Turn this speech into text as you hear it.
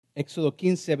Éxodo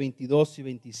 15, 22 y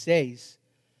 26,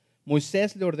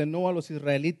 Moisés le ordenó a los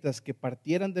israelitas que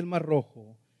partieran del Mar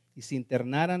Rojo y se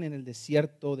internaran en el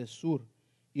desierto de Sur.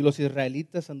 Y los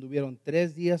israelitas anduvieron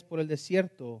 3 días por el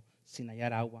desierto sin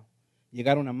hallar agua.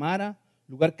 Llegaron a Mara,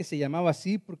 lugar que se llamaba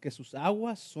así porque sus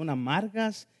aguas son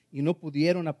amargas y no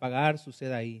pudieron apagar su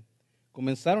sed ahí.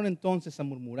 Comenzaron entonces a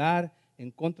murmurar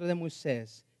en contra de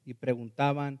Moisés y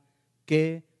preguntaban,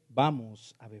 ¿qué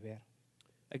vamos a beber?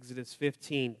 Exodus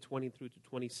 15, 20 through to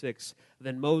 26.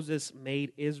 Then Moses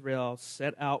made Israel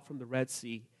set out from the Red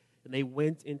Sea, and they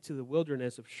went into the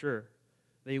wilderness of Shur.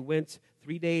 They went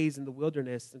 3 days in the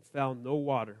wilderness and found no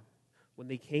water. When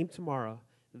they came to Marah,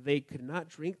 they could not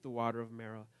drink the water of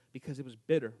Marah because it was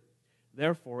bitter.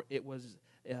 Therefore, it was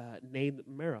named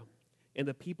Marah. And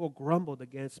the people grumbled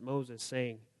against Moses,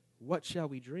 saying, "What shall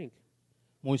we drink?"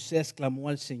 Moisés clamó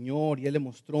al Señor y él le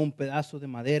mostró un pedazo de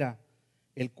madera,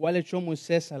 el cual echó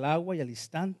Moisés al agua y al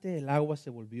instante el agua se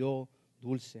volvió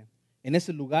dulce. En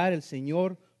ese lugar el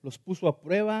Señor los puso a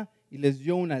prueba y les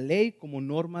dio una ley como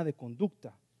norma de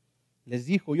conducta. Les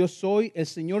dijo, yo soy el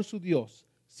Señor su Dios.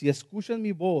 Si escuchan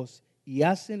mi voz y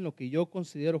hacen lo que yo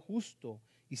considero justo,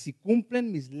 y si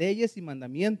cumplen mis leyes y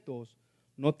mandamientos,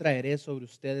 no traeré sobre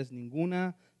ustedes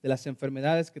ninguna de las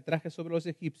enfermedades que traje sobre los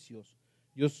egipcios.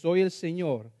 Yo soy el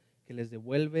Señor que les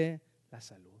devuelve la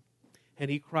salud. And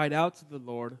he cried out to the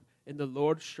Lord, and the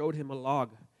Lord showed him a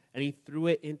log, and he threw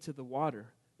it into the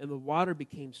water, and the water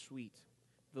became sweet.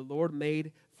 The Lord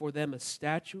made for them a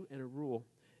statute and a rule,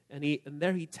 and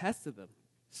there he tested them,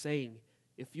 saying,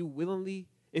 if you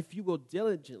will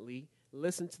diligently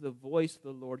listen to the voice of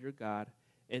the Lord your God,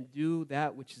 and do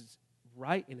that which is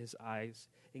right in his eyes,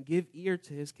 and give ear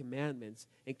to his commandments,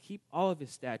 and keep all of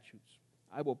his statutes,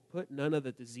 I will put none of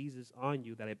the diseases on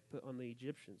you that I put on the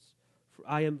Egyptians. For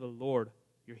I am the Lord,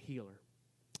 your healer.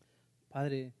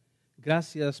 Padre,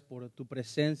 gracias por tu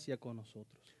presencia con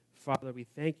nosotros. Father, we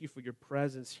thank you for your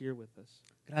presence here with us.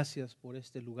 Gracias por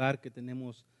este lugar que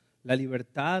tenemos la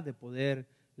libertad de poder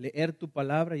leer tu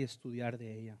palabra y estudiar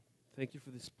de ella. Thank you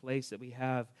for this place that we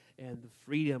have and the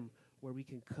freedom where we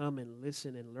can come and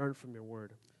listen and learn from your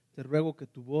word. Te ruego que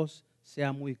tu voz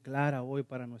sea muy clara hoy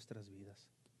para nuestras vidas.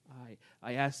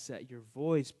 I ask that your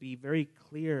voice be very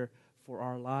clear for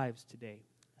our lives today.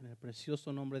 En el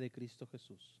precioso nombre de Cristo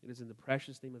Jesús. It is in the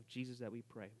precious name of Jesus that we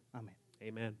pray. Amén.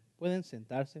 Amen. Pueden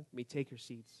sentarse. You may take your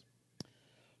seats.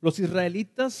 Los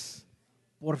israelitas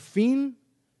por fin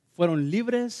fueron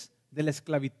libres de la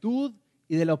esclavitud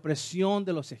y de la opresión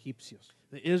de los egipcios.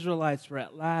 The Israelites were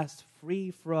at last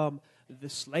free from the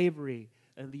slavery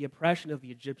and the oppression of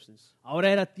the Egyptians. Ahora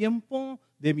era tiempo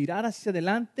de mirar hacia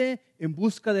adelante en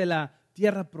busca de la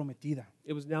tierra prometida.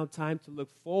 It was now time to look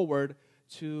forward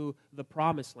to the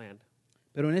promised land.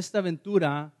 Pero en esta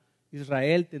aventura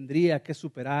Israel tendría que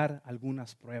superar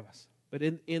algunas pruebas. But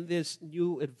in this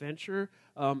new adventure,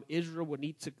 Israel would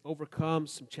need to overcome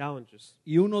some challenges.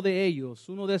 Y uno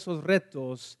de esos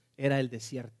retos era el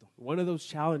desierto. One of those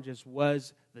challenges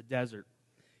was the desert.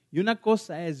 Y una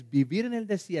cosa es vivir en el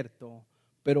desierto,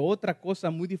 pero otra cosa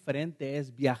muy diferente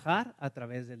es viajar a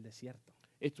través del desierto.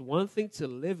 It's one thing to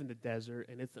live in the desert,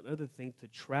 and it's another thing to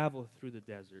travel through the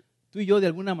desert. Tú y yo de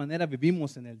alguna manera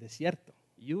vivimos en el desierto,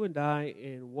 You and I,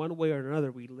 in one way or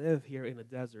another, we live here in a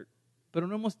desert. pero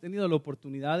no hemos tenido la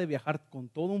oportunidad de viajar con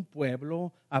todo un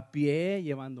pueblo a pie,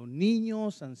 llevando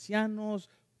niños, ancianos,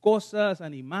 cosas,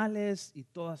 animales y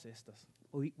todas estas.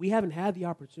 We haven't had the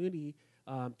opportunity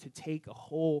to take a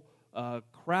whole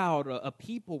crowd of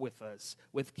people with us,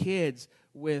 with kids,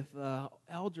 with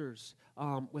elders,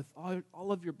 with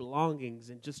all of your belongings,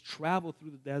 and just travel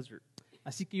through the desert.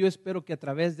 Así que yo espero que a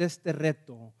través de este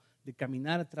reto de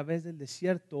caminar a través del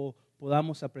desierto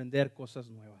podamos aprender cosas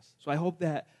nuevas. So I hope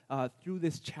that through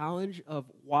this challenge of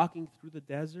walking through the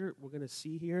desert, we're going to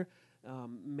see here,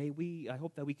 I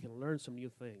hope that we can learn some new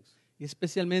things. Y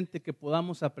especialmente que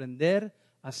podamos aprender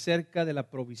acerca de la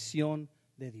provisión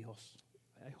de Dios.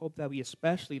 I hope that we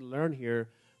especially learn here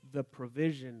the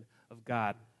provision of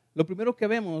God. Lo primero que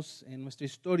vemos en nuestra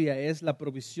historia es la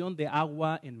provisión de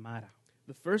agua en Mara.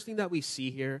 The first thing that we see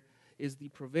here is the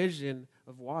provision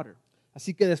of water.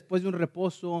 Así que después de un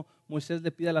reposo, Moisés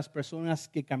le pide a las personas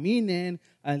que caminen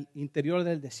al interior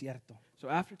del desierto. So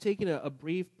after taking a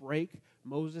brief break,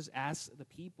 Moses asks the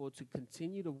people to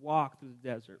continue to walk through the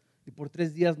desert. Y por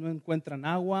 3 días no encuentran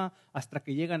agua hasta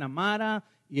que llegan a Mara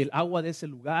y el agua de ese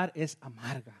lugar es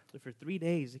amarga. And for 3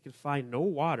 days, they could find no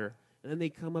water. And then they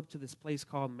come up to this place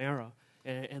called Marah,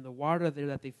 and the water there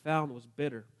that they found was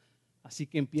bitter. Así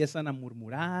que empiezan a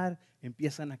murmurar,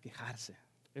 empiezan a quejarse.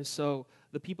 And so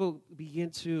the people begin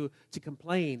to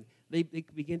complain. They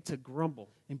begin to grumble.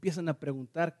 Empiezan a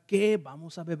preguntar, ¿qué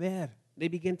vamos a beber? They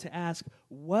begin to ask,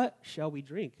 what shall we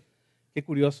drink? Qué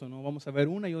curioso, ¿no? Vamos a ver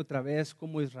una y otra vez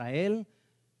cómo Israel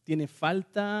tiene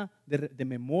falta de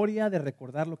memoria, de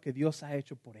recordar lo que Dios ha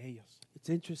hecho por ellos. It's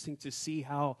interesting to see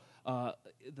how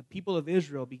the people of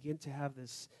Israel begin to have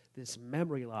this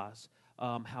memory loss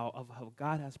of how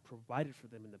God has provided for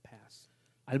them in the past.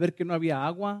 Al ver que no había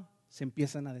agua, se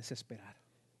empiezan a desesperar.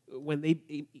 When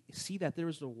they see that there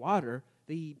is no water,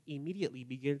 they immediately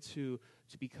begin to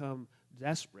become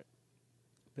desperate.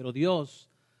 Pero Dios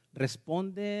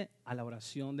responde a la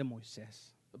oración de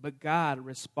Moisés. But God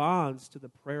responds to the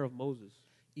prayer of Moses.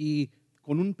 Y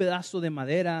con un pedazo de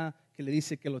madera que le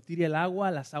dice que lo tire al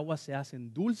agua, las aguas se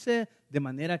hacen dulce, de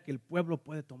manera que el pueblo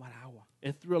puede tomar agua.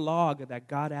 And through a log that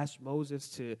God asked Moses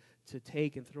to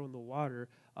take and throw in the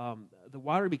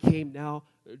water became now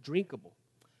drinkable.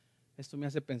 Esto me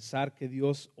hace pensar que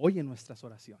Dios oye nuestras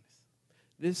oraciones.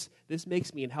 This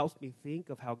makes me and helps me think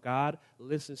of how God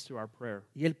listens to our prayer.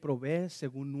 Y Él provee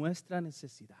según nuestra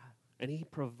necesidad. And He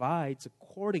provides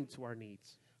according to our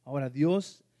needs. Ahora,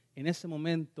 Dios en ese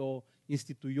momento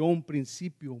instituyó un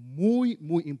principio muy,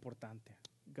 muy importante.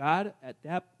 God, at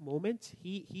that moment,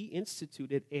 He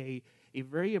instituted a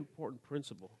very important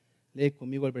principle. Lee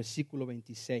conmigo el versículo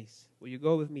 26. Will you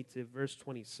go with me to verse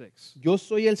 26? Yo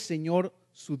soy el Señor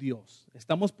su Dios.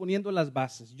 Estamos poniendo las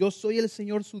bases. Yo soy el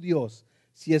Señor su Dios.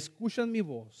 Si escuchan mi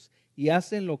voz y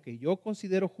hacen lo que yo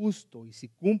considero justo y si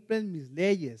cumplen mis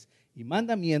leyes y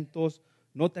mandamientos,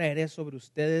 no traeré sobre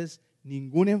ustedes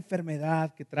ninguna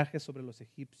enfermedad que traje sobre los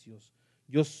egipcios.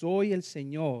 Yo soy el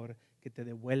Señor que te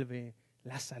devuelve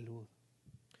la salud.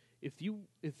 If you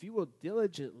will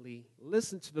diligently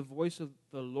listen to the voice of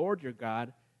the Lord your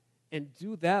God and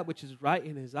do that which is right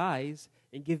in His eyes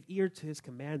and give ear to His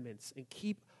commandments and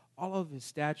keep all of His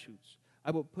statutes,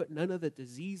 I will put none of the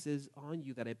diseases on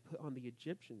you that I put on the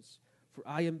Egyptians, for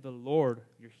I am the Lord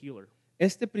your healer.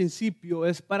 Este principio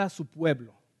es para su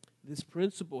pueblo, This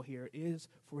principle here is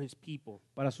for His people,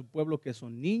 para su pueblo que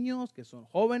son niños, que son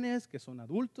jóvenes, que son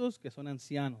adultos, que son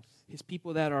ancianos. His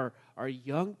people that are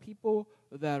young people,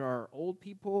 that are old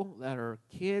people, that are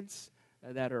kids,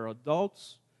 that are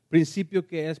adults. Principio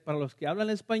que es para los que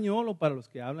hablan español o para los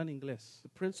que hablan inglés. The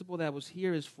principle that was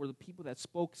here is for the people that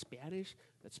spoke Spanish,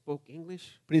 that spoke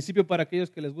English. Principio para aquellos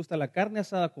que les gusta la carne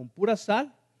asada con pura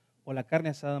sal o la carne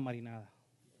asada marinada.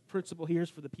 Principle here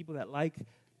is for the people that like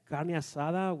carne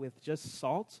asada with just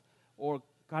salt or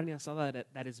carne asada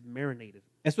that is marinated.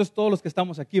 Eso es todos los que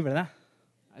estamos aquí, ¿verdad?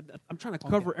 I'm trying to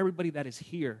cover everybody that is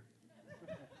here.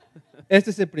 Este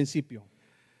es el principio.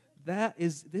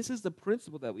 This is the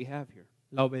principle that we have here.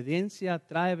 La obediencia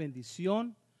trae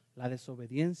bendición, la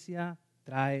desobediencia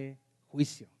trae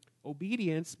juicio.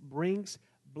 Obedience brings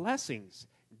blessings.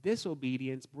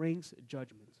 Disobedience brings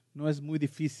judgment. No es muy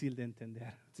difícil de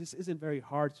entender. This isn't very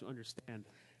hard to understand.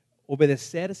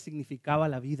 Obedecer significaba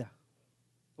la vida.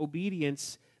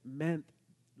 Obedience meant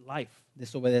life.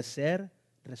 Desobedecer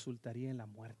resultaría en la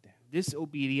muerte.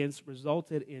 Disobedience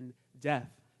resulted in death.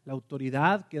 La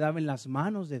autoridad quedaba en las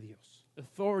manos de Dios.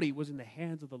 Authority was in the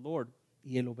hands of the Lord.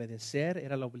 Y el obedecer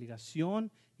era la obligación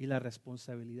y la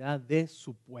responsabilidad de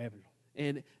su pueblo.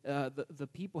 And the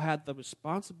people had the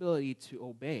responsibility to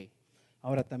obey.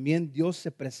 Ahora también Dios se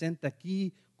presenta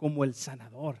aquí como el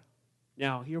sanador.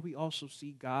 Now, here we also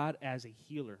see God as a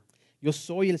healer. Yo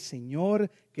soy el Señor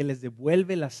que les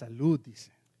devuelve la salud,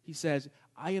 dice. He says,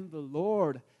 I am the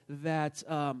Lord that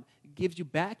gives you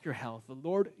back your health, the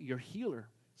Lord your healer.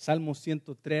 Salmo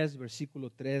 103,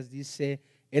 versículo 3 dice,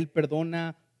 Él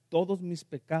perdona todos mis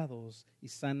pecados y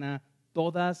sana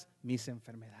todas mis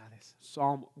enfermedades.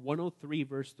 Psalm 103,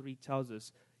 verse 3 tells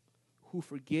us, who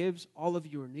forgives all of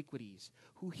your iniquities,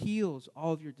 who heals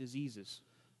all of your diseases.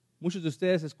 Muchos de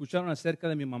ustedes escucharon acerca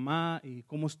de mi mamá y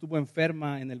cómo estuvo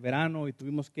enferma en el verano y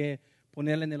tuvimos que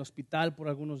ponerla en el hospital por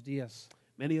algunos días.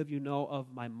 Many of you know of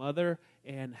my mother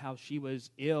and how she was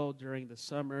ill during the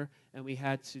summer, and we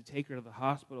had to take her to the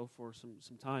hospital for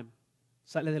some time.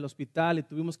 Sale del hospital y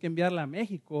tuvimos que enviarla a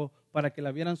México para que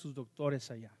la vieran sus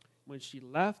doctores allá. When she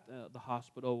left the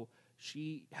hospital,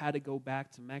 she had to go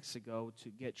back to Mexico to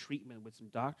get treatment with some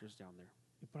doctors down there.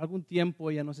 Y por algún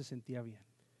tiempo ella no se sentía bien.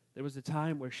 There was a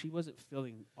time where she wasn't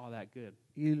feeling all that good.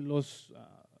 Y los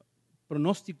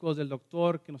pronósticos del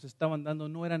doctor que nos estaban dando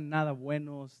no eran nada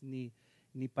buenos ni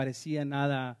parecía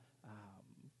nada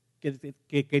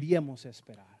que queríamos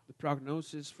esperar. The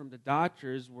prognosis from the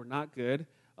doctors were not good.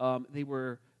 They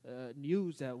were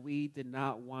news that we did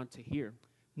not want to hear.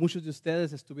 Muchos de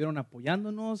ustedes estuvieron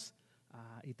apoyándonos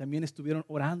y también estuvieron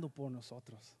orando por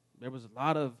nosotros. There was a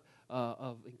lot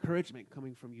of encouragement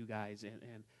coming from you guys,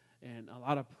 and and a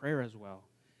lot of prayer as well.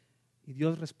 Y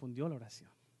Dios respondió la oración.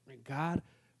 And God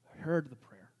heard the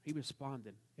prayer. He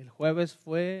responded. El jueves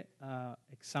fue a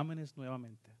exámenes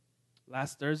nuevamente.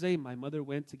 Last Thursday, my mother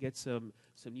went to get some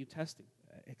new testing.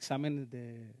 Exámenes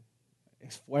de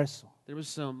esfuerzo. There was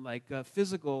some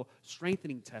physical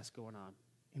strengthening test going on.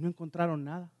 Y no encontraron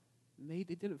nada. And they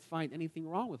didn't find anything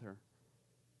wrong with her.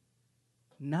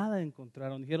 Nada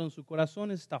encontraron. Dijeron, su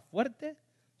corazón está fuerte,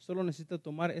 solo necesita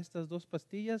tomar estas 2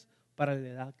 pastillas para la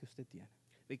edad que usted tiene.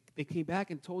 They came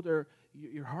back and told her,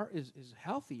 your heart is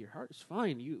healthy, your heart is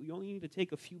fine. You only need to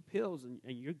take a few pills and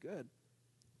you're good.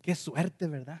 Qué suerte,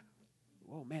 ¿verdad?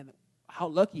 Oh man, how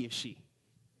lucky is she?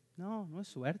 No, no es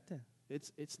suerte.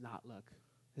 It's not luck.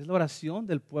 Es la oración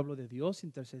del pueblo de Dios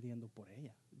intercediendo por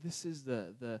ella. This is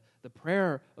the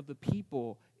prayer of the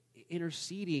people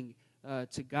interceding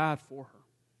to God for her.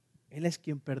 Él es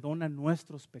quien perdona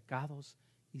nuestros pecados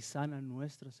y sana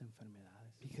nuestras enfermedades.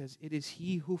 Because it is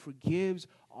He who forgives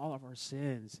all of our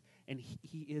sins, and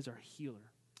He is our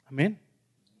healer. Amén.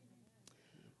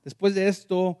 Después de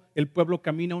esto, el pueblo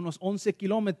camina unos 11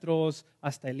 kilómetros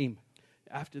hasta Elim.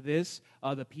 After this,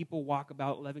 the people walk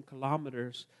about 11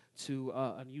 kilometers to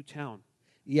a new town.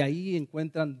 Y ahí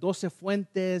encuentran 12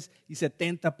 fuentes y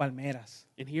 70 palmeras.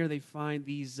 And here they find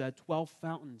these 12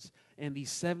 fountains and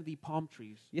these 70 palm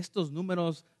trees. Y estos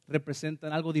números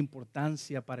representan algo de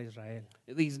importancia para Israel.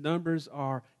 These numbers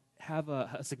have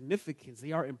a significance.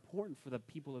 They are important for the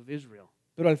people of Israel.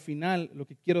 Pero al final, lo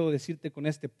que quiero decirte con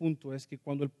este punto es que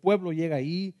cuando el pueblo llega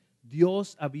ahí,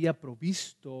 Dios había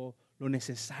provisto lo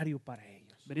necesario para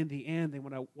ellos. But in the end,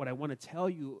 what I want to tell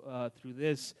you through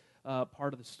this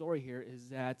part of the story here is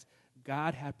that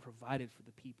God had provided for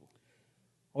the people.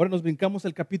 Ahora nos brincamos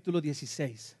al capítulo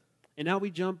 16. And now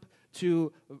we jump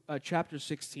to chapter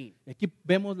 16. Aquí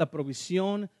vemos la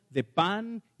provisión de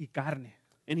pan y carne.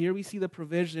 And here we see the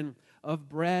provision of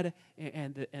bread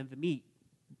and the meat.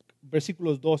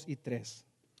 Versículos 2 y 3.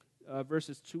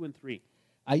 Verses 2 and 3.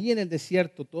 Ahí en el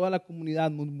desierto toda la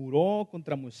comunidad murmuró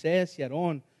contra Moisés y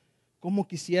Aarón. ¿Cómo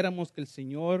quisiéramos que el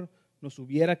Señor nos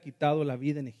hubiera quitado la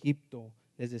vida en Egipto?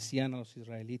 Les decían a los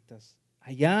israelitas.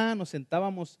 Allá nos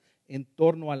sentábamos en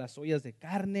torno a las ollas de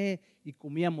carne y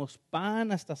comíamos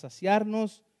pan hasta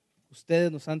saciarnos.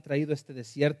 Ustedes nos han traído a este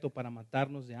desierto para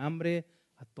matarnos de hambre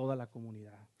a toda la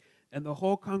comunidad. And the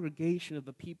whole congregation of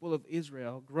the people of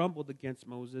Israel grumbled against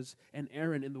Moses and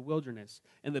Aaron in the wilderness.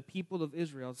 And the people of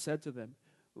Israel said to them,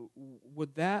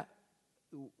 Would that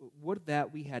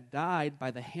we had died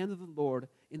by the hand of the Lord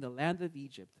in the land of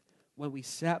Egypt, when we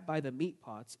sat by the meat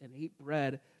pots and ate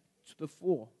bread to the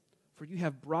full. For you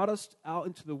have brought us out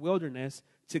into the wilderness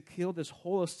to kill this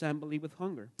whole assembly with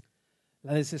hunger.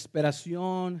 La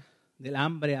desesperación del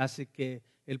hambre hace que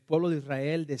el pueblo de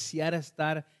Israel deseara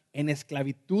estar en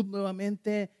esclavitud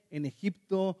nuevamente en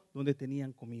Egipto, donde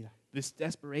tenían comida. This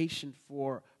desperation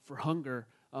for hunger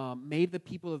made the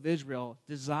people of Israel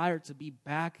desire to be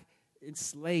back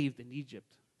enslaved in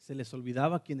Egypt. Se les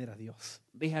olvidaba quién era Dios.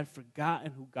 They had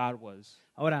forgotten who God was.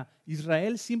 Ahora,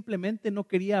 Israel simplemente no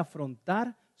quería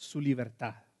afrontar su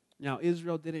libertad. Now,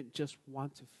 Israel didn't just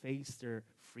want to face their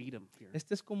freedom here.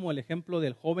 Este es como el ejemplo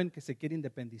del joven que se quiere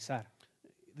independizar.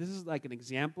 This is like an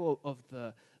example of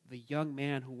the young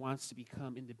man who wants to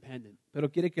become independent. Pero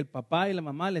quiere que el papá y la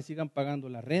mamá le sigan pagando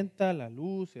la renta, la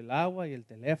luz, el agua y el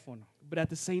teléfono. But at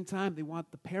the same time, they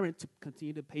want the parent to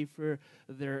continue to pay for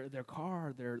their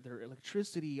car, their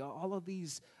electricity, all of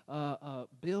these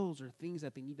bills or things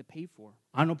that they need to pay for.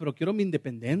 Ah, no, pero quiero mi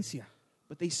independencia.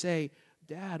 But they say,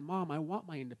 Dad, Mom, I want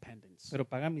my independence, Pero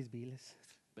paga mis biles.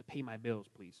 but pay my bills,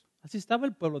 please. Así estaba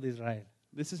el pueblo de Israel.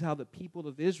 This is how the people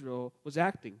of Israel was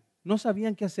acting. No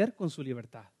sabían qué hacer con su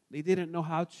libertad. They didn't know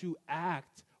how to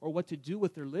act or what to do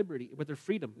with their liberty, with their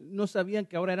freedom. No sabían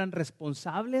que ahora eran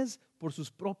responsables por sus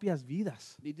propias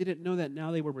vidas. They didn't know that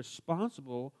now they were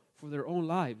responsible for their own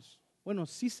lives. Bueno,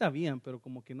 sí sabían, pero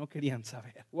como que no querían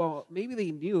saber. Well, maybe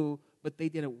they knew, but they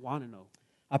didn't want to know.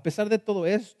 A pesar de todo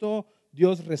esto,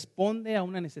 Dios responde a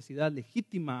una necesidad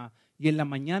legítima y en la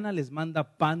mañana les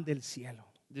manda pan del cielo.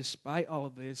 Despite all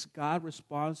of this, God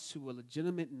responds to a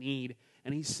legitimate need,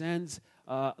 and He sends,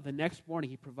 the next morning,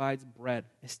 He provides bread.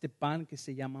 Este pan que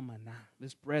se llama maná.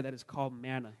 This bread that is called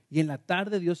manna. Y en la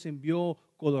tarde Dios envió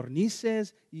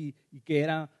codornices y que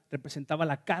representaba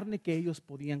la carne que ellos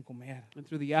podían comer. And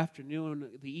through the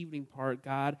afternoon, the evening part,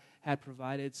 God had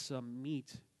provided some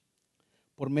meat.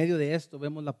 Por medio de esto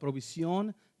vemos la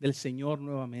provisión del Señor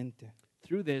nuevamente.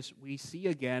 Through this, we see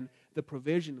again the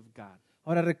provision of God.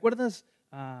 Ahora, ¿recuerdas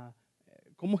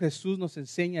cómo Jesús nos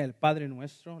enseña el Padre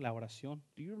Nuestro, la oración?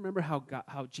 Do you remember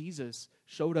how Jesus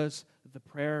showed us the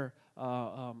prayer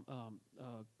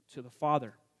to the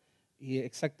Father. Y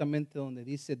exactamente donde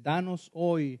dice, danos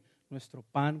hoy nuestro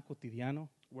pan cotidiano.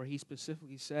 Where he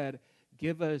specifically said,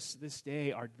 give us this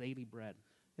day our daily bread.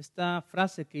 Esta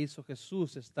frase que hizo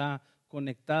Jesús está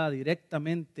conectada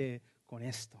directamente con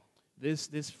esto.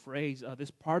 This phrase,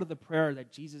 this part of the prayer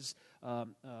that Jesus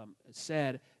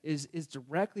said is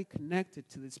directly connected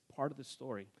to this part of the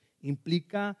story.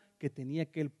 Implica que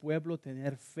tenía que el pueblo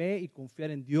tener fe y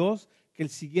confiar en Dios, que el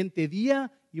siguiente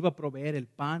día iba a proveer el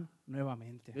pan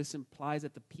nuevamente. This implies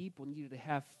that the people needed to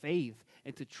have faith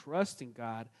and to trust in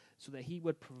God so that he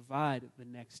would provide the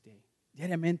next day.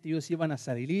 Diariamente ellos iban a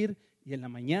salir y en la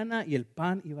mañana y el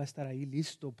pan iba a estar ahí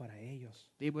listo para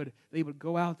ellos. They would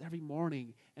go out every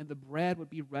morning and the bread would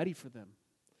be ready for them.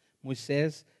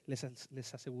 Moisés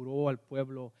les aseguró al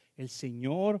pueblo, el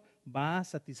Señor va a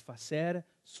satisfacer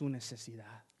su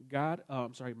necesidad.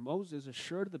 Moses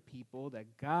assured the people that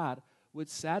God would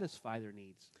satisfy their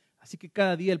needs. Así que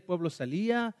cada día el pueblo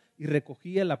salía y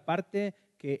recogía la parte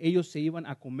que ellos se iban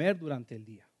a comer durante el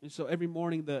día. And so every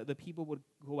morning the people would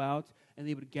go out and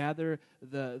they would gather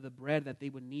the bread that they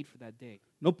would need for that day.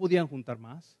 No podían juntar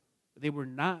más. They were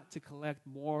not to collect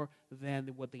more than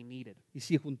what they needed. Y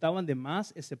si juntaban de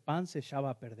más, ese pan se echaba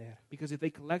a perder. Because if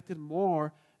they collected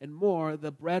more and more,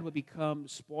 the bread would become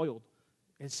spoiled.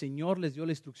 El Señor les dio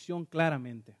la instrucción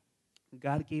claramente.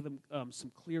 God gave them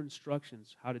some clear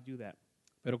instructions how to do that.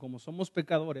 Pero como somos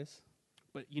pecadores,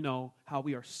 But you know how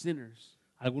we are sinners.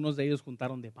 algunos de ellos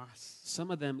juntaron de más.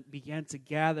 Some of them began to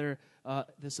gather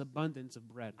this abundance of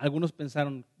bread. Algunos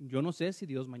pensaron, yo no sé si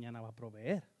Dios mañana va a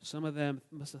proveer. Some of them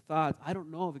must have thought, I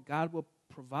don't know if God will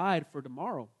provide for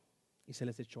tomorrow. Y se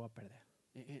les echó a perder.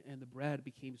 And the bread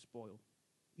became spoiled.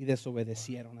 Y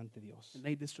desobedecieron ante Dios. And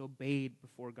they disobeyed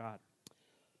before God.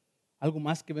 Algo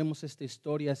más que vemos esta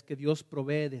historia es que Dios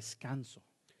provee descanso.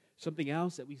 Something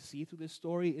else that we see through this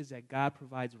story is that God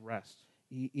provides rest.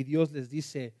 Y Dios les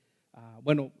dice,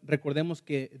 bueno, recordemos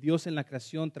que Dios en la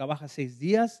creación trabaja 6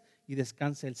 días y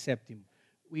descansa el séptimo.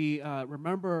 We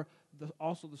remember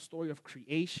also the story of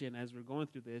creation as we're going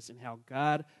through this and how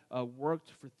God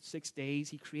worked for 6 days.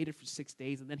 He created for 6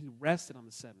 days and then he rested on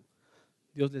the seventh.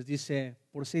 Dios les dice,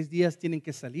 por 6 días tienen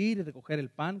que salir y recoger el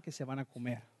pan que se van a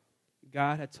comer.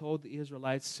 God had told the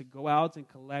Israelites to go out and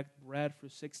collect bread for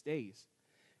 6 days.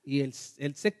 Y el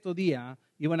sexto día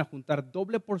iban a juntar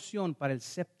doble porción para el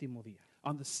séptimo día.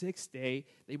 On the 6th day,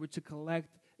 they were to collect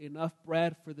enough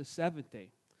bread for the 7th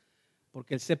day.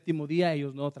 Porque el séptimo día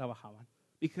ellos no trabajaban.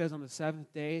 Because on the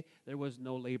 7th day, there was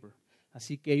no labor.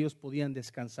 Así que ellos podían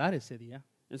descansar ese día.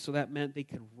 And so that meant they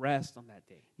could rest on that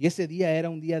day. Y ese día era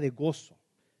un día de gozo.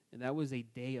 And that was a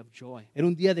day of joy. Era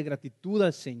un día de gratitud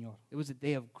al Señor. It was a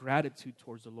day of gratitude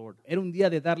towards the Lord. Era un día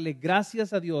de darle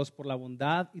gracias a Dios por la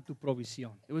bondad y tu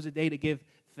provisión. It was a day to give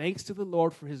thanks to the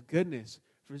Lord for his goodness,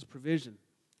 for his provision.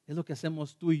 Es lo que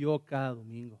hacemos tú y yo cada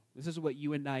domingo. This is what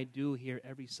you and I do here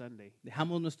every Sunday.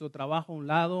 Dejamos nuestro trabajo a un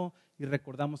lado y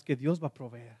recordamos que Dios va a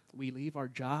proveer. We leave our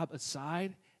job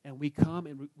aside and we come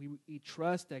and we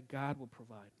trust that God will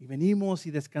provide. Y venimos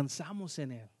y descansamos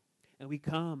en Él. And we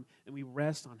come and we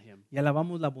rest on him. Y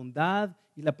alabamos la bondad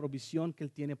y la provisión que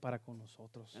Él tiene para con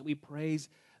nosotros. And we praise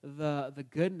the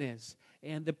goodness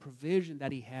and the provision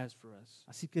that he has for us.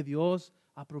 Así que Dios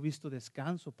ha provisto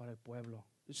descanso para el pueblo.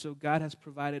 So God has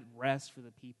provided rest for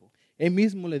the people. Él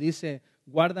mismo le dice,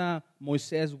 guarda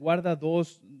Moisés, guarda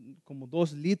como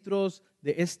 2 litros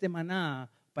de este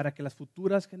maná para que las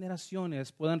futuras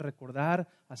generaciones puedan recordar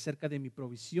acerca de mi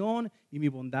provisión y mi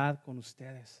bondad con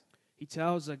ustedes.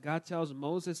 God tells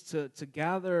Moses to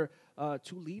gather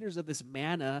 2 liters of this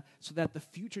manna so that the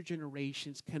future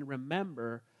generations can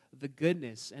remember the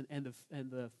goodness and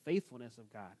the faithfulness of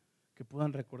God. Que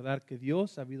puedan recordar que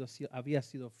Dios había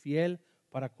sido fiel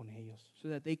para con ellos. So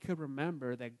that they could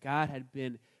remember that God had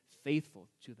been faithful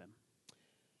to them.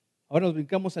 Ahora nos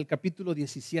brincamos al capítulo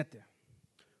 17.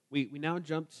 We now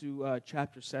jump to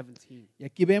chapter 17. Y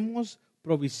aquí vemos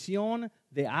provisión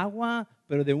de agua,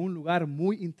 pero de un lugar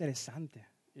muy interesante.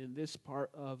 In this part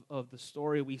of the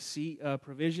story, we see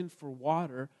provision for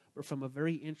water, but from a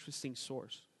very interesting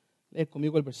source. Lee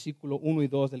conmigo el versículo 1 y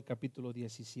 2 del capítulo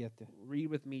 17. Read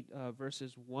with me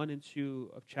verses 1 and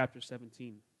 2 of chapter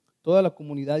 17. Toda la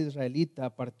comunidad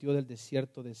israelita partió del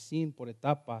desierto de Sin por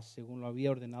etapas, según lo había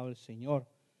ordenado el Señor.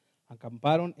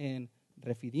 Acamparon en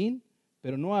Refidín,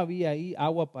 pero no había ahí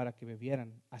agua para que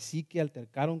bebieran. Así que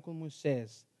altercaron con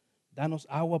Moisés. Danos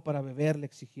agua para beber, le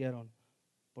exigieron.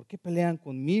 ¿Por qué pelean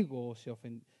conmigo?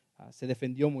 Se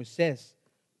defendió Moisés.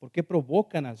 ¿Por qué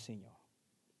provocan al Señor?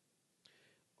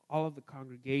 All of the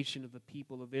congregation of the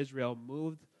people of Israel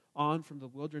moved on from the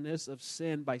wilderness of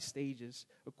Sin by stages,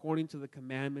 according to the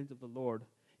commandment of the Lord.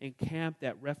 and camped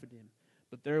at Rephidim.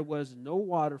 But there was no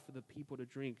water for the people to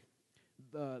drink.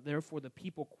 Therefore the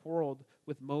people quarreled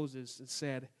with Moses and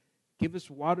said, "Give us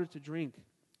water to drink."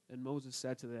 And Moses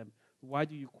said to them, "Why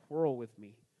do you quarrel with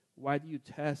me? Why do you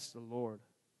test the Lord?"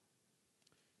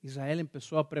 Israel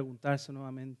empezó a preguntarse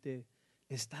nuevamente,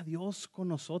 ¿está Dios con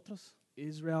nosotros?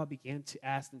 Israel began to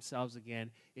ask themselves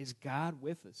again, is God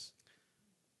with us?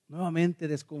 Nuevamente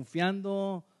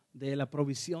desconfiando de la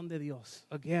provisión de Dios.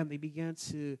 Again, they began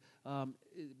to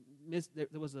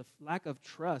there was a lack of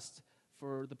trust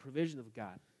for the provision of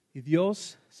God. Y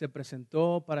Dios se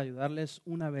presentó para ayudarles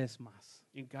una vez más.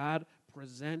 And God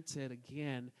presented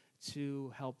again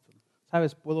to help them.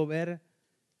 Sabes, puedo ver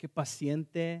qué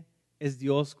paciente es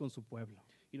Dios con su pueblo.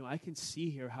 You know, I can see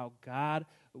here how God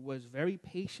was very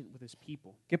patient with his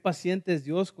people. Qué paciente es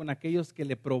Dios con aquellos que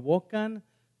le provocan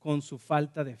con su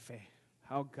falta de fe.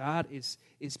 How God is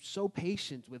so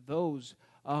patient with those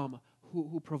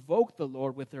who provoke the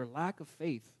Lord with their lack of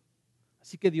faith.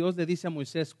 Así que Dios le dice a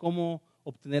Moisés cómo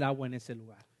obtener agua en ese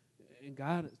lugar. And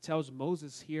God tells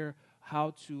Moses here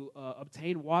how to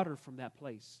obtain water from that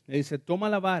place. Le dice, toma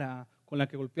la vara con la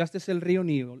que golpeaste el río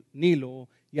Nilo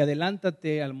y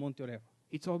adelántate al monte Oreb.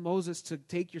 He told Moses to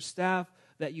take your staff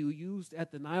that you used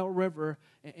at the Nile River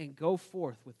and go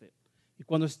forth with it. Y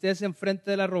cuando estés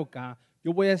enfrente de la roca,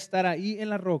 yo voy a estar ahí en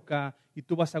la roca y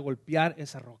tú vas a golpear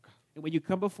esa roca. And when you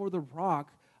come before the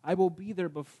rock, I will be there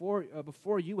before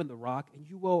you in the rock, and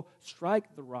you will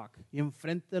strike the rock. Y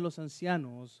enfrente de los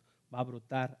ancianos va a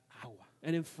brotar agua.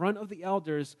 And in front of the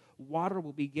elders, water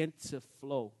will begin to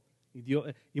flow.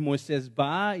 Y Moisés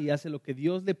va y hace lo que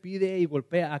Dios le pide y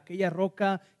golpea aquella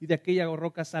roca y de aquella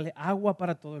roca sale agua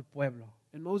para todo el pueblo.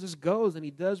 And Moses goes and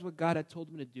he does what God had told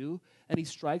him to do, and he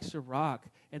strikes a rock,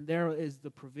 and there is the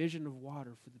provision of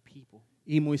water for the people.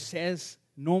 Y Moisés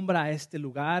nombra a este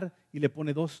lugar y le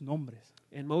pone dos nombres.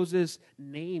 And Moses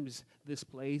names this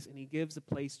place, and he gives the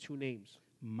place two names.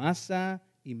 Masa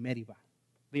y Meriba.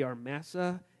 They are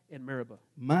Massa and Meribah.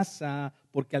 Masa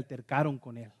porque altercaron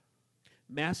con él.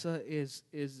 Massa is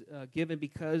given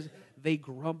because they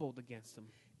grumbled against him.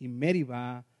 Y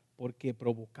Meriba porque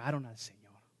provocaron al Señor.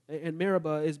 And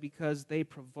Meribah is because they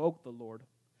provoked the Lord.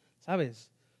 ¿Sabes?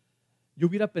 Yo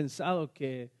hubiera pensado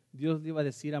que Dios le iba a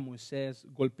decir a Moisés,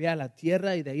 golpea la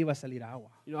tierra y de ahí va a salir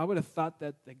agua. You know, I would have thought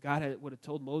that God would have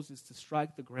told Moses to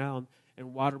strike the ground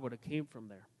and water would have came from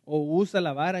there. O usa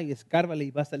la vara y escárvale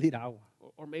y va a salir agua.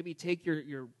 Or maybe take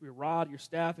your rod, your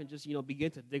staff, and just,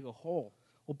 begin to dig a hole.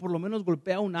 O por lo menos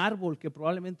golpea un árbol que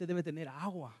probablemente debe tener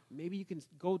agua. Maybe you can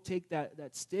go take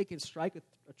that stick and strike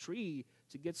a tree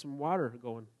to get some water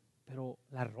going. Pero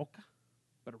la roca,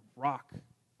 But a rock,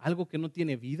 algo que no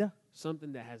tiene vida.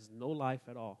 something that has no life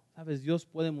at all. Sabes, Dios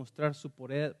puede mostrar su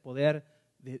poder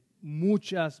de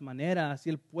muchas maneras y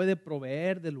Él puede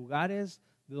proveer de lugares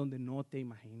de donde no te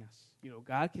imaginas. You know,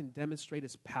 God can demonstrate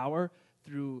his power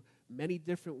through many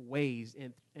different ways,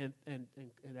 and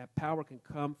that power can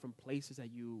come from places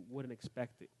that you wouldn't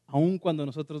expect it. Aun cuando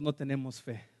nosotros no tenemos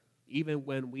fe, Even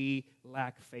when we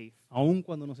lack faith, aun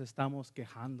cuando nos estamos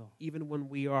quejando. even when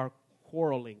we are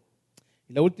quarreling.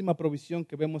 Y la última provisión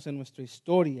que vemos en nuestra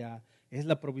historia es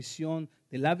la provisión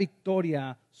de la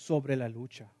victoria sobre la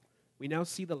lucha. We now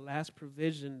see the last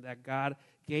provision that God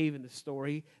gave in the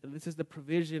story, and this is the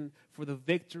provision for the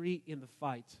victory in the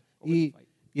fight. over the fight.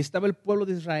 Y estaba el pueblo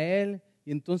de Israel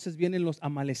y entonces vienen los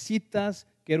amalecitas,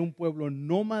 que era un pueblo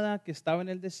nómada que estaba en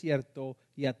el desierto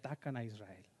y atacan a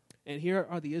Israel. And here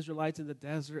are the Israelites in the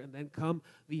desert, and then come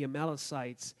the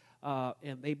Amalekites,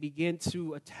 and they begin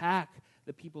to attack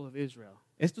the people of Israel.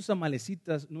 Estos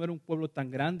amalecitas no era un pueblo tan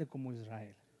grande como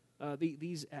Israel.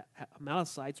 These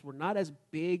Amalekites were not as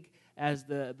big as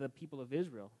the people of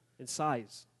Israel in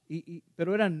size.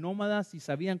 Pero eran nómadas y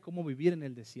sabían cómo vivir en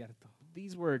el desierto.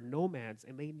 These were nomads,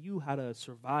 and they knew how to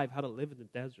survive, how to live in the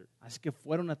desert. Así que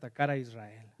fueron a atacar a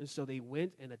Israel. And so they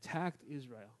went and attacked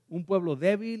Israel, Un pueblo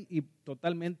débil y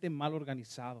totalmente mal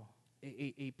organizado.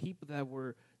 a people that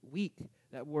were weak,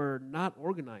 that were not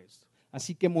organized.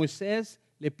 Así que Moisés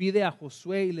le pide a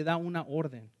Josué y le da una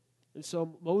orden. And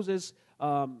so Moses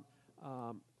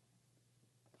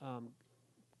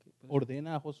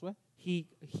Ordena a Josué. he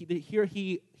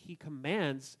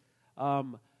commands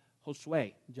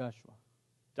Josué, Joshua.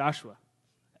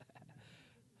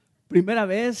 Primera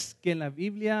vez que en la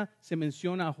Biblia se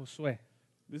menciona a Josué.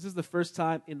 This is the first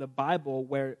time in the Bible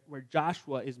where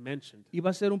Joshua is mentioned. Y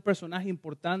va a ser un personaje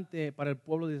importante para el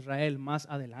pueblo de Israel más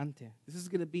adelante. This is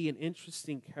going to be an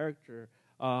interesting character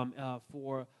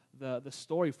for the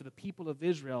story for the people of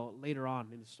Israel later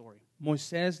on in the story.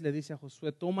 Moisés le dice a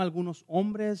Josué, toma algunos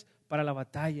hombres para la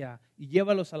batalla y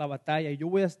llévalos a la batalla y yo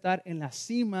voy a estar en la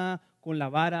cima con la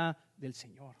vara del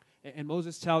Señor. And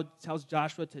Moses tells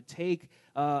Joshua to take,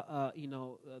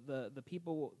 the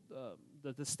people,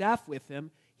 the staff with him,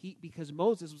 because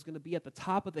Moses was going to be at the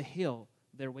top of the hill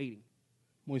there waiting.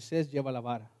 Moisés lleva la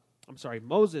vara. I'm sorry,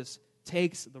 Moses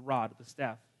takes the rod, the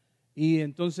staff. Y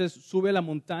entonces sube a la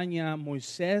montaña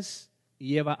Moisés y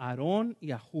lleva a Aarón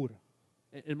y a Hur.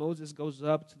 And Moses goes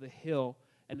up to the hill,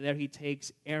 and there he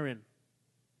takes Aaron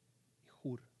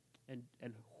Hur. and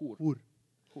Hur. Hur.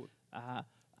 Hur.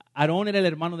 Aarón era el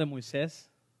hermano de Moisés.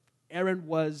 Aaron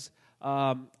was,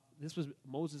 this was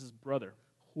Moses' brother.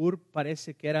 Hur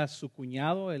parece que era su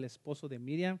cuñado, el esposo de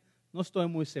Miriam. No estoy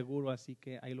muy seguro, así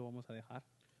que ahí lo vamos a dejar.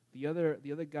 The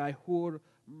other guy, Hur,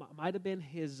 might have been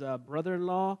his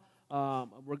brother-in-law.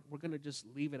 We're going to just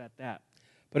leave it at that.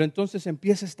 Pero entonces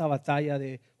empieza esta batalla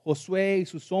de Josué y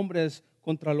sus hombres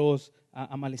contra los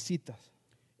amalecitas.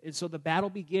 And so the battle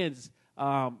begins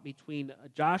between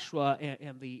Joshua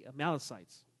and the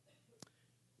Amalekites.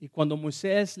 Y cuando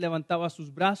Moisés levantaba sus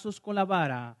brazos con la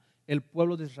vara, el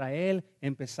pueblo de Israel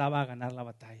empezaba a ganar la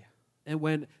batalla. And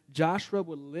when Joshua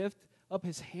would lift up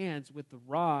his hands with the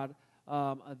rod,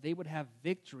 they would have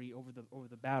victory over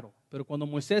the battle. Pero cuando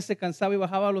Moisés se cansaba y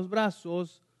bajaba los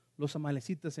brazos, los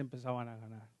amalecitas empezaban a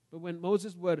ganar. But when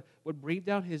Moses would bring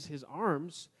down his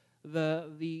arms, the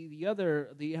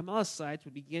Amalekites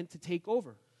would begin to take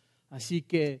over. Así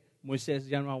que Moisés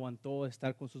ya no aguantó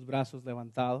estar con sus brazos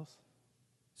levantados.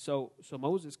 So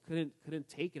Moses couldn't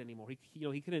take it anymore.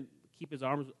 He couldn't keep his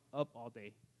arms up all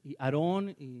day. Y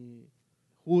Aarón y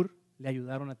Hur le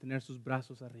ayudaron a tener sus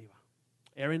brazos arriba.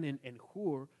 Aaron and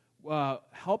Hur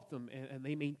helped him, and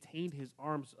they maintained his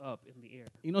arms up in the air.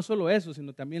 Y no solo eso,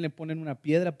 sino también le ponen una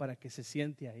piedra para que se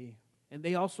siente ahí. And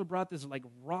they also brought this like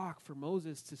rock for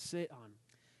Moses to sit on.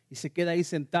 Y se queda ahí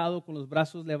sentado con los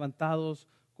brazos levantados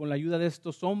con la ayuda de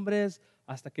estos hombres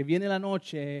hasta que viene la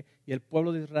noche y el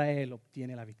pueblo de Israel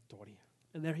obtiene la victoria.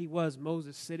 And there he was,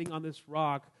 Moses, sitting on this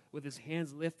rock with his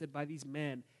hands lifted by these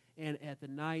men. And at the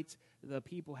night, the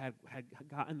people had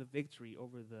gotten the victory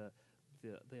over the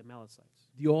Amalekites.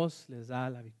 Dios les da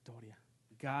la victoria.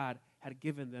 God had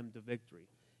given them the victory.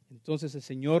 Entonces el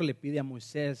Señor le pide a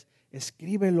Moisés,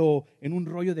 escríbelo en un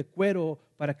rollo de cuero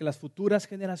para que las futuras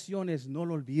generaciones no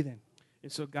lo olviden.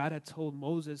 And so God had told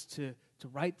Moses to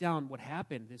write down what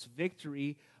happened, this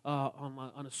victory,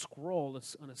 on a scroll,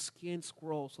 on a skin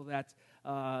scroll, so that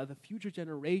the future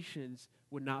generations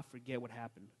would not forget what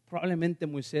happened. Probablemente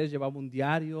Moisés llevaba un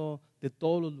diario de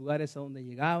todos los lugares a donde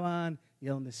llegaban y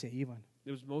a donde se iban.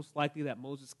 It was most likely that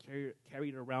Moses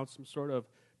carried around some sort of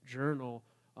journal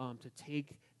to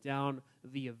take down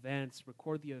the events,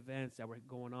 record the events that were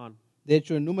going on. De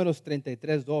hecho, en Números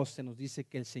 33:2 se nos dice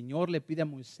que el Señor le pide a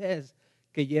Moisés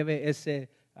que lleve ese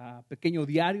pequeño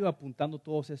diario apuntando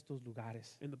todos estos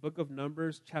lugares. In the book of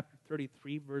Numbers, chapter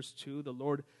 33, verse 2, the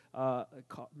Lord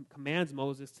commands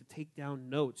Moses to take down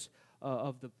notes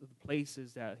of the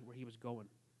places where he was going.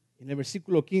 En el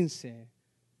versículo 15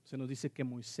 se nos dice que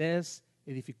Moisés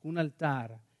edificó un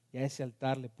altar y a ese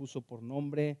altar le puso por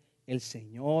nombre El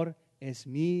Señor es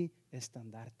mi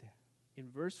estandarte.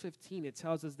 In verse 15, it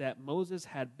tells us that Moses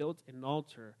had built an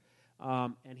altar,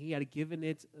 and he had given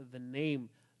it the name,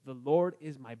 The Lord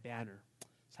is my banner.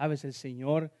 Sabes, el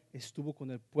Señor estuvo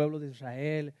con el pueblo de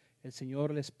Israel, el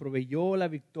Señor les proveyó la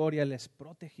victoria, les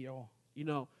protegió. You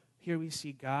know, here we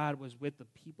see God was with the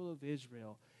people of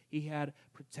Israel. He had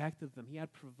protected them. He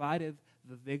had provided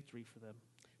the victory for them.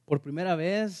 Por primera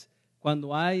vez,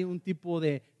 cuando hay un tipo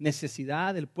de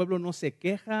necesidad, el pueblo no se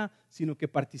queja, sino que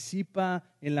participa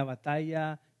en la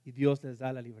batalla y Dios les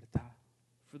da la libertad.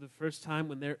 For the first time,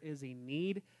 when there is a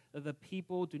need, the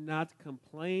people do not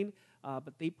complain,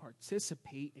 but they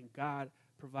participate, and God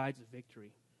provides a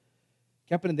victory.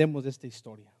 ¿Qué aprendemos de esta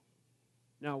historia?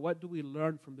 Now, what do we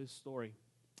learn from this story?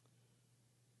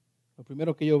 Lo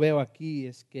primero que yo veo aquí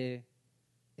es que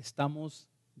estamos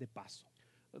de paso.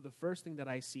 The first thing that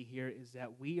I see here is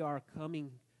that we are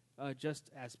coming we're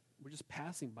just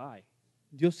passing by.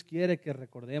 Dios quiere que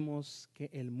recordemos que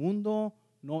el mundo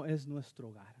no es nuestro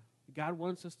hogar. God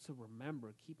wants us to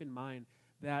remember, keep in mind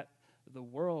that the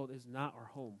world is not our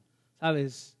home.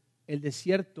 Sabes, el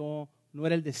desierto no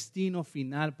era el destino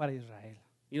final para Israel.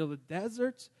 You know, the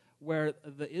desert where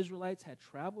the Israelites had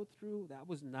traveled through, that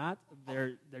was not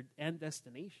their end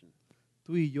destination.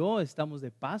 Tú y yo estamos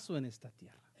de paso en esta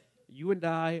tierra. You and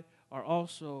I are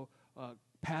also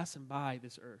passing by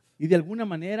this earth. Y de alguna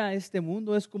manera este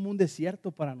mundo es como un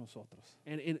desierto para nosotros.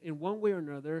 And in one way or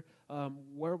another,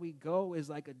 where we go is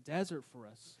like a desert for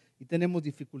us. Y tenemos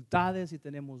dificultades, y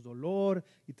tenemos dolor,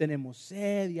 y tenemos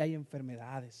sed, y hay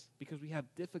enfermedades. Because we have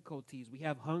difficulties, we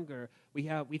have hunger, we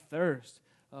thirst,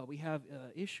 we have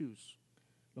issues.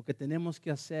 Lo que tenemos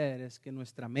que hacer es que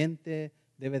nuestra mente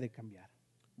debe de cambiar.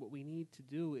 What we need to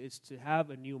do is to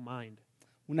have a new mind,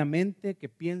 Una mente que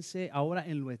piense ahora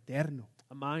en lo eterno,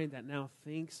 a mind that now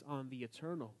thinks on the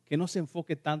eternal, que no se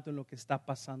enfoque tanto en lo que está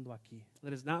pasando aquí,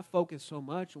 that is not focused so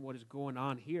much on what is going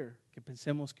on here, que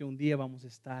pensemos que un día vamos a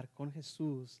estar con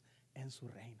Jesús en su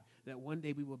reino. that one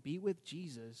day we will be with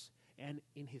Jesus and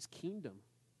in his kingdom,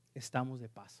 Estamos de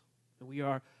paso. and we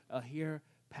are here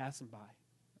passing by.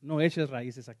 No eches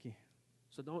raíces aquí.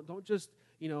 So don't just,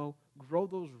 grow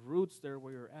those roots there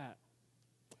where you're at.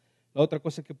 La otra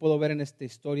cosa que puedo ver en esta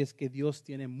historia es que Dios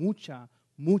tiene mucha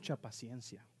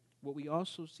paciencia. What we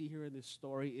also see here in this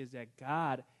story is that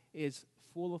God is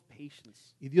full of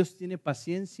patience. Y Dios tiene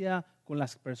paciencia con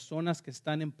las personas que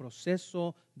están en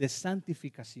proceso de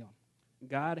santificación.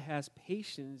 God has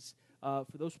patience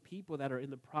for those people that are in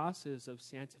the process of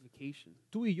sanctification.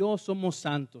 Tú y yo somos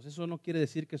santos. Eso no quiere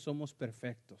decir que somos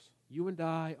perfectos. You and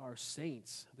I are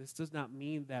saints. This does not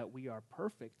mean that we are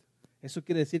perfect. Eso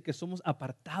quiere decir que somos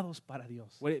apartados para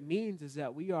Dios. What it means is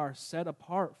that we are set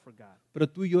apart for God. Pero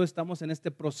tú y yo estamos en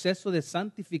este proceso de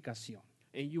santificación.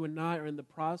 And you and I are in the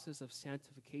process of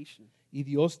sanctification. Y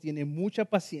Dios tiene mucha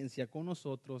paciencia con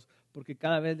nosotros porque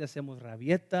cada vez le hacemos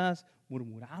rabietas,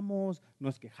 murmuramos,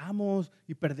 nos quejamos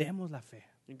y perdemos la fe.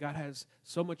 And God has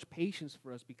so much patience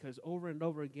for us because over and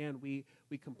over again we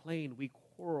complain, we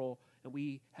quarrel, and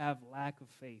we have lack of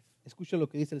faith. Escucha lo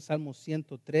que dice el Salmo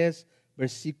 103,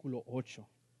 versículo 8.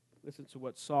 Listen to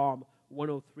what Psalm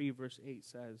 103 verse 8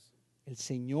 says. El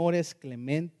Señor es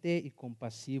clemente y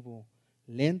compasivo,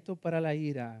 lento para la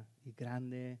ira y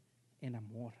grande en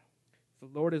amor. The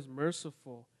Lord is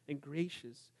merciful and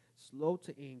gracious, slow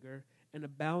to anger, and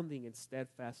abounding in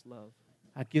steadfast love.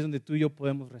 Aquí es donde tú y yo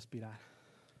podemos respirar.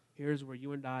 Here's where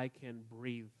you and I can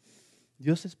breathe.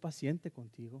 Dios es paciente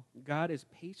contigo. God is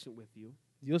patient with you.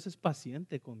 Dios es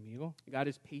paciente conmigo. God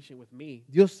is patient with me.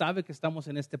 Dios sabe que estamos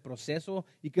en este proceso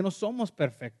y que no somos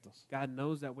perfectos. God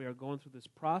knows that we are going through this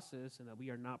process and that we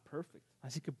are not perfect.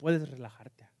 Así que puedes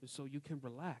relajarte. So you can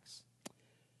relax.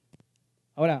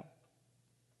 Ahora,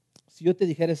 si yo te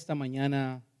dijera esta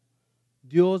mañana,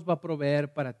 Dios va a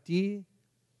proveer para ti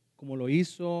como lo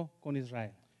hizo con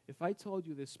Israel. If I told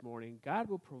you this morning, God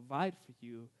will provide for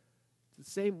you the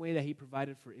same way that he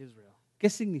provided for Israel, ¿Qué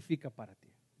significa para ti?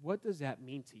 what does that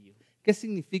mean to you? ¿Qué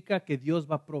significa que Dios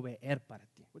va a proveer para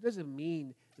ti? What does it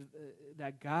mean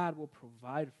that God will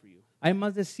provide for you? Hay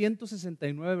más de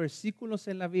 169 versículos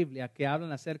en la Biblia que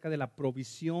hablan acerca de la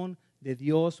provisión de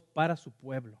Dios para su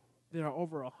pueblo. There are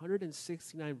over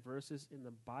 169 verses in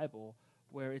the Bible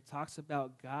where it talks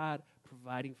about God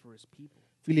providing for his people.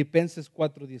 Filipenses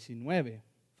 4:19.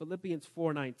 Philippians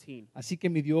 4:19. Así que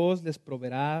mi Dios les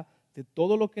proveerá de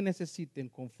todo lo que necesiten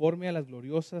conforme a las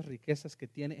gloriosas riquezas que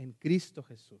tiene en Cristo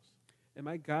Jesús. And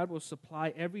my God will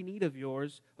supply every need of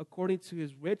yours according to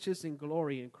his riches and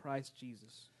glory in Christ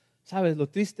Jesus. Sabes, lo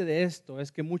triste de esto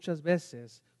es que muchas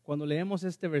veces cuando leemos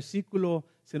este versículo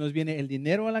se nos viene el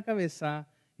dinero a la cabeza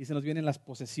y se nos vienen las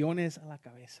posesiones a la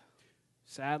cabeza.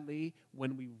 Sadly,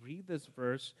 when we read this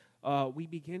verse, we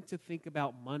begin to think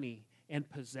about money and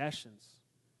possessions.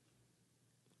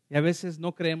 Y a veces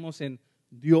no creemos en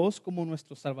Dios como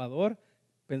nuestro Salvador,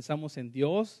 pensamos en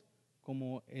Dios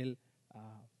como el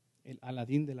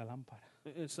Aladín de la lámpara.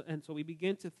 And so we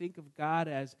begin to think of God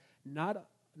as not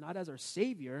as our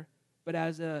Savior, but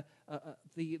as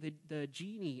the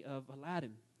genie of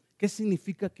Aladdin. ¿Qué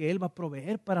significa que Él va a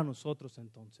proveer para nosotros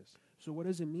entonces? So what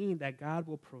does it mean that God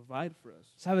will provide for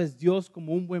us? Sabes, Dios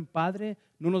como un buen padre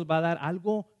no nos va a dar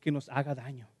algo que nos haga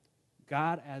daño.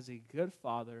 God, as a good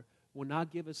father, will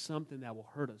not give us something that will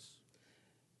hurt us.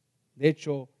 De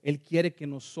hecho, Él quiere que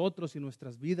nosotros y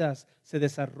nuestras vidas se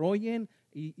desarrollen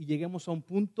y lleguemos a un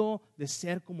punto de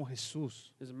ser como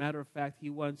Jesús. As a matter of fact,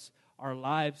 he wants our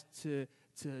lives to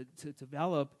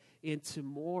develop into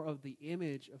more of the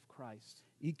image of Christ.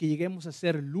 Y que lleguemos a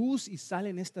ser luz y sal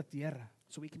en esta tierra.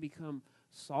 So we can become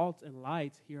salt and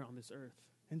light here on this earth.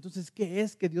 Entonces, ¿qué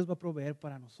es que Dios va a proveer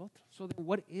para nosotros? So then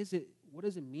what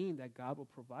does it mean that God will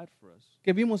provide for us?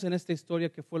 ¿Qué vimos en esta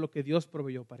historia que fue lo que Dios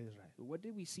proveyó para Israel? What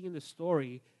did we see in the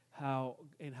story how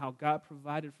God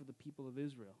provided for the people of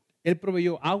Israel? Él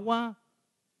proveyó agua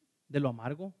de lo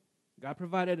amargo. God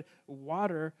provided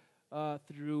water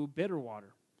through bitter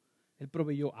water. Él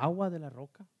proveyó agua de la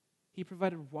roca. He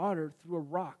provided water through a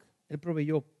rock. Él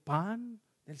proveyó pan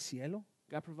del cielo.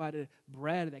 God provided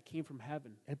bread that came from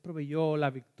heaven. Él proveyó la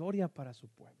victoria para su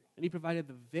pueblo. And he provided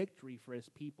the victory for his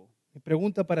people. Mi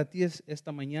pregunta para ti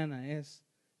esta mañana es,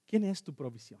 ¿quién es tu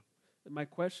provisión? And my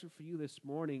question for you this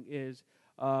morning is,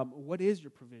 what is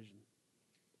your provision?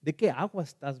 ¿De qué agua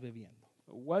estás bebiendo?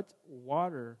 What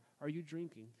water are you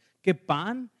drinking? ¿Qué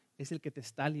pan es el que te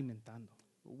está alimentando?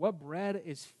 What bread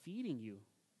is feeding you?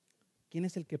 ¿Quién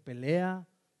es el que pelea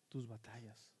tus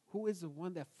batallas? Who is the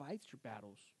one that fights your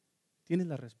battles? ¿Tienes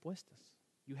las respuestas?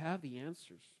 You have the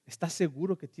answers. ¿Estás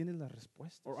seguro que tienes las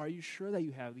respuestas? Or are you sure that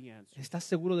you have the answers? ¿Estás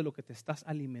seguro de lo que te estás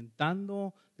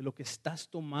alimentando, de lo que estás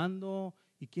tomando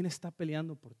y quién está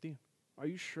peleando por ti? Are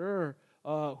you sure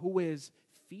who is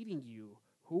feeding you?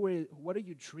 What are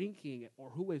you drinking? Or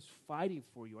who is fighting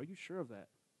for you? Are you sure of that?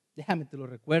 Déjame te lo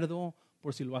recuerdo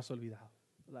por si lo has olvidado.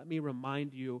 Let me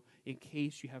remind you in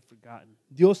case you have forgotten.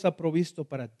 Dios ha provisto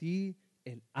para ti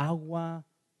el agua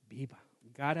viva.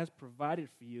 God has provided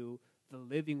for you the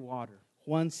living water.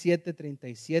 Juan 7,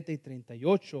 37 y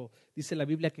 38 dice la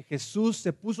Biblia que Jesús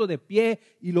se puso de pie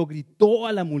y lo gritó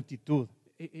a la multitud.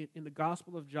 In the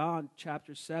Gospel of John,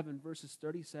 chapter 7, verses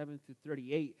 37 through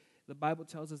 38, the Bible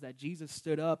tells us that Jesus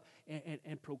stood up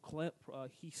and proclaimed,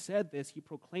 he said this, he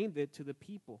proclaimed it to the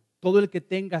people. Todo el que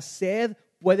tenga sed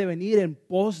puede venir en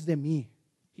pos de mí.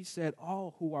 He said,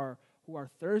 all who are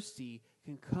thirsty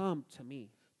can come to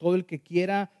me. Todo el que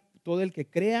quiera, todo el que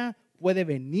crea puede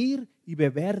venir y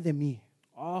beber de mí.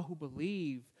 All who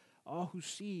believe, all who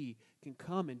see can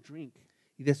come and drink.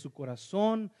 Y de su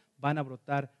corazón van a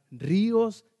brotar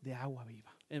ríos de agua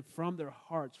viva. And from their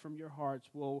hearts, from your hearts,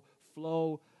 will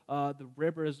flow the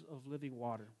rivers of living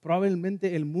water.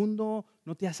 Probablemente el mundo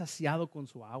no te ha saciado con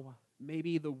su agua.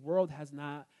 Maybe the world has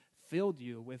not filled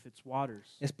you with its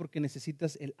waters. Es porque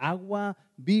necesitas el agua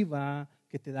viva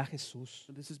que te da Jesús.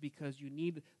 And this is because you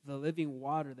need the living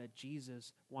water that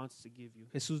Jesus wants to give you.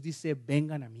 Jesús dice,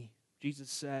 vengan a mí. Jesus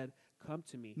said, come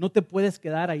to me. No te puedes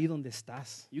quedar ahí donde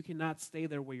estás. You cannot stay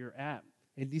there where you're at.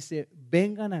 Él dice,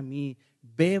 vengan a mí,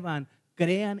 beban,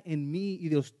 crean en mí y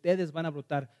de ustedes van a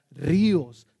brotar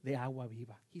ríos de agua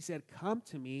viva. He said, come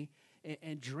to me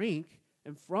and drink,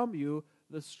 and from you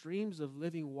the streams of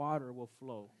living water will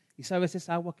flow. Y sabes,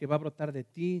 esa agua que va a brotar de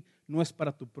ti no es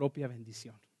para tu propia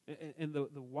bendición. And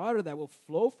the water that will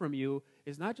flow from you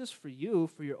is not just for you,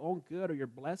 for your own good or your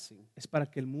blessing. Es para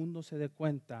que el mundo se dé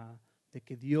cuenta de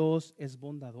que Dios es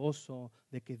bondadoso,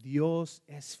 de que Dios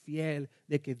es fiel,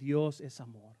 de que Dios es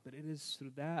amor. But it is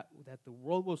through that the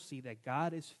world will see that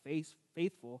God is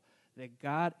faithful, that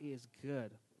God is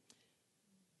good.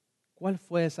 ¿Cuál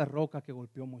fue esa roca que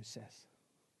golpeó Moisés?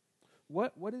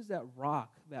 What is that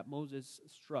rock that Moses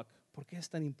struck? ¿Por qué es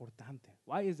tan importante?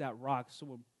 Why is that rock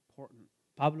so important?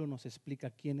 Pablo nos explica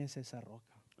quién es esa roca.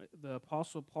 The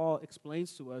Apostle Paul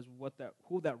explains to us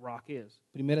who that rock is.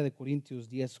 Primera de Corintios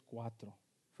 10:4.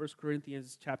 1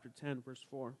 Corinthians chapter 10, verse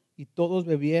 4. Y todos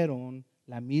bebieron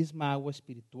la misma agua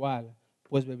espiritual,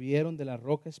 pues bebieron de la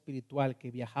roca espiritual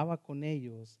que viajaba con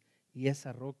ellos, y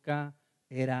esa roca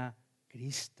era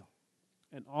Cristo.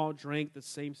 And all drank the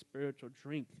same spiritual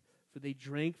drink, for they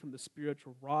drank from the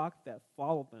spiritual rock that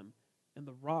followed them, and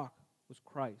the rock was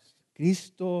Christ.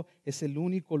 Cristo es el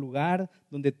único lugar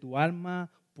donde tu alma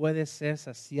puede ser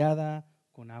saciada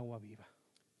con agua viva.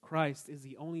 Christ is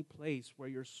the only place where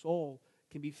your soul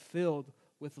can be filled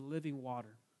with living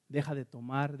water. Deja de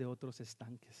tomar de otros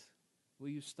estanques. Will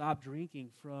you stop drinking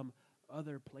from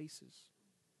other places?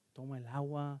 Toma el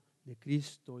agua de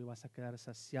Cristo y vas a quedar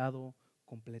saciado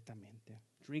completamente.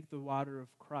 Drink the water of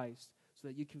Christ so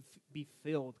that you can be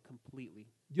filled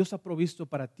completely. Dios ha provisto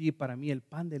para ti y para mí el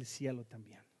pan del cielo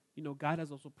también. You know, God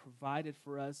has also provided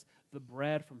for us the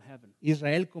bread from heaven.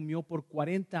 Israel comió por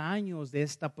 40 años de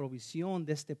esta provisión,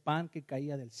 de este pan que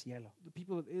caía del cielo. The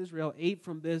people of Israel ate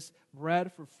from this bread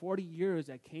for 40 years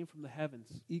that came from the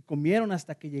heavens. Y comieron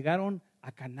hasta que llegaron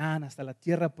a Canaán, hasta la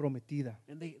tierra prometida.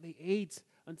 And they ate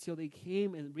until they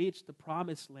came and reached the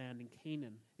promised land in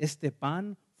Canaan. Este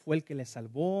pan fue el que les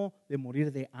salvó de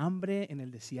morir de hambre en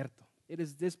el desierto. It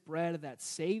is this bread that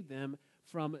saved them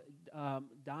from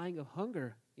dying of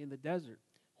hunger in the desert.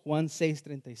 Juan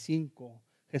 6:35,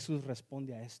 Jesús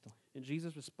responde a esto. And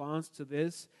Jesus responds to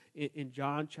this in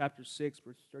John chapter 6,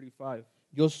 verse 35.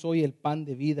 Yo soy el pan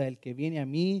de vida, el que viene a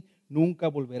mí nunca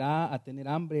volverá a tener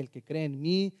hambre, el que cree en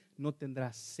mí no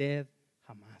tendrá sed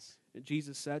jamás. And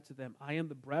Jesus said to them, I am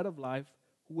the bread of life.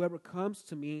 Whoever comes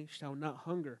to me shall not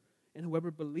hunger, and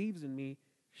whoever believes in me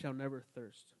shall never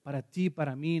thirst. Para ti,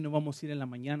 para mí, no vamos a ir en la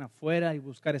mañana afuera y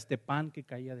buscar este pan que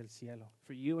caía del cielo.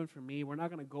 For you and for me, we're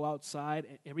not going to go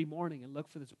outside every morning and look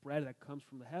for this bread that comes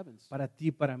from the heavens. Para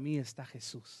ti, para mí está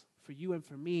Jesús. For you and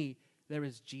for me, there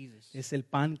is Jesus. Es el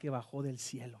pan que bajó del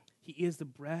cielo. He is the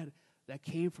bread that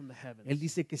came from the heavens. Él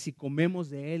dice que si comemos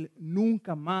de Él,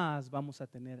 nunca más vamos a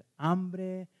tener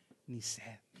hambre ni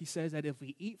sed. He says that if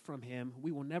we eat from him,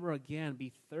 we will never again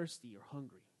be thirsty or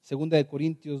hungry. Segunda de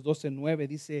Corintios 12:9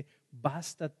 dice,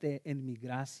 bástate en mi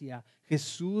gracia.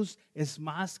 Jesús es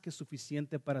más que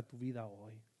suficiente para tu vida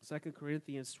hoy. 2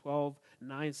 Corinthians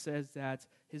 12:9 says that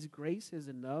his grace is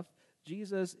enough.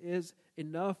 Jesus is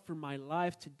enough for my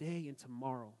life today and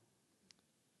tomorrow.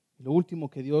 Lo último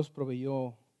que Dios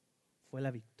proveyó fue la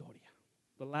victoria.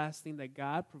 The last thing that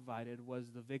God provided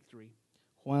was the victory.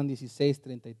 Juan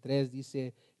 16:33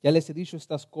 dice, ya les he dicho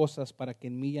estas cosas para que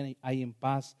en mí hayan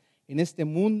paz. En este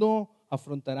mundo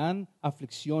afrontarán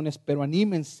aflicciones, pero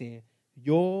anímense,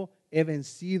 yo he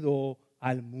vencido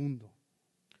al mundo.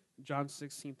 John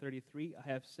 16:33, I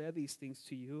have said these things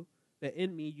to you, that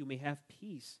in me you may have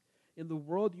peace. In the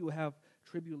world you have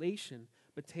tribulation,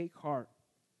 but take heart,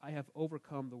 I have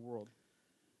overcome the world.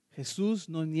 Jesús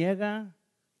nos niega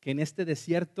que en este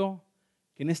desierto,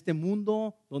 que en este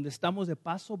mundo donde estamos de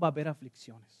paso va a haber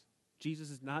aflicciones. Jesus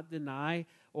does not deny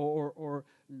or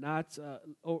not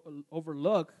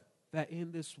overlook that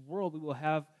in this world we will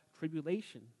have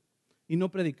tribulation. Y no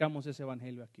predicamos ese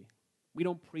evangelio aquí. We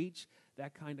don't preach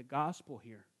that kind of gospel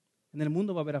here. En el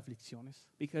mundo va a haber aflicciones.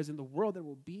 Because in the world there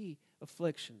will be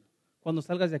affliction. Cuando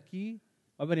salgas de aquí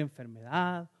va a haber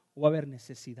enfermedad, o va a haber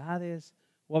necesidades,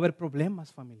 o va a haber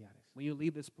problemas familiares. When you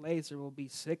leave this place, there will be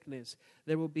sickness,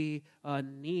 there will be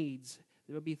needs,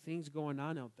 there will be things going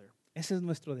on out there. Ese es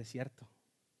nuestro desierto.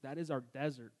 That is our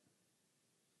desert,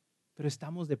 Pero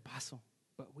estamos de paso.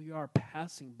 but we are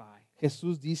passing by.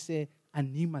 Jesús dice,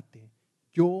 anímate.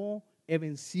 Yo he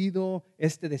vencido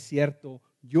este desierto.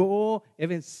 Yo he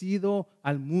vencido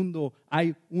al mundo.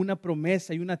 Hay una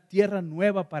promesa y una tierra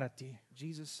nueva para ti.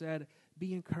 Jesus said,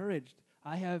 be encouraged.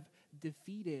 I have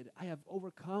defeated, I have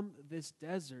overcome this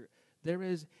desert. There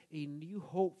is a new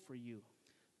hope for you.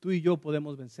 Tú y yo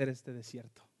podemos vencer este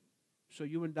desierto. So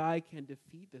you and I can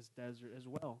defeat this desert as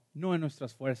well, No en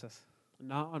nuestras fuerzas.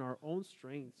 not on our own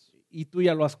strengths. Y tú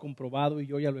ya lo has comprobado y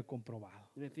yo ya lo he comprobado.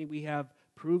 And I think we have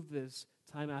proved this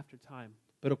time after time.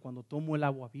 Pero cuando tomo el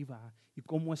agua viva y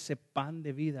como ese pan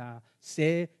de vida,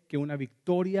 sé que una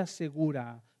victoria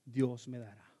segura Dios me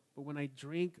dará. But when I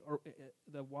drink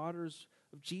the waters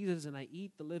of Jesus and I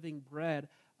eat the living bread,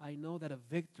 I know that a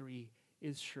victory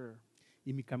is sure.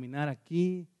 Y mi caminar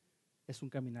aquí es un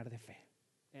caminar de fe.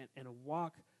 And a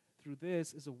walk through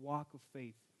this is a walk of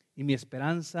faith. Y mi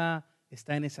esperanza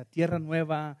está en esa tierra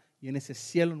nueva y en ese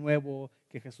cielo nuevo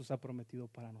que Jesús ha prometido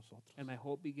para nosotros. And my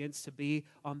hope begins to be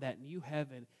on that new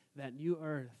heaven, that new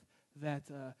earth that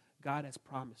God has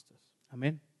promised us.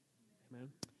 Amén.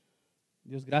 Amen.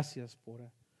 Dios, gracias por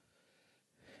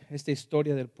esta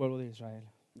historia del pueblo de Israel.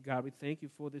 God, we thank you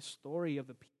for this story of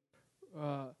the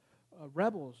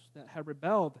rebels that had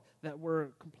rebelled, that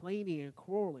were complaining and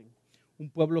quarreling. Un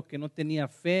pueblo que no tenía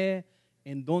fe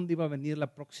en dónde iba a venir la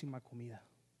próxima comida.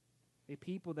 A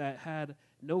people that had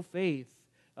no faith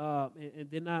and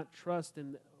did not trust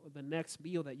in the next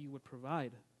meal that you would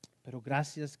provide. Pero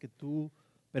gracias que tú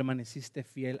permaneciste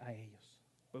fiel a ellos.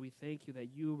 But we thank you that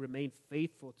you remain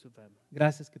faithful to them.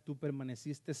 Gracias que tú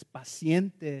permaneciste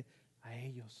paciente a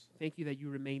ellos. Thank you that you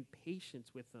remain patient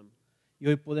with them. Y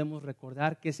hoy podemos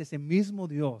recordar que es ese mismo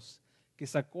Dios que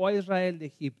sacó a Israel de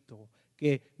Egipto,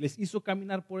 que les hizo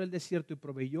caminar por el desierto y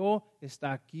proveyó,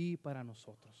 está aquí para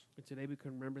nosotros. And today we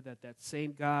can remember that that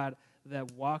same God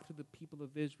that walked with the people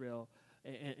of Israel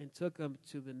and took them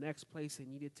to the next place they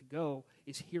needed to go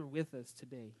is here with us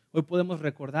today. Hoy podemos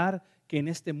recordar que en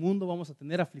este mundo vamos a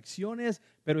tener aflicciones,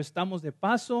 pero estamos de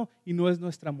paso y no es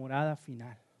nuestra morada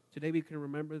final. Today we can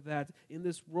remember that in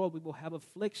this world we will have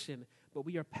affliction, but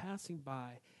we are passing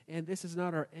by, and this is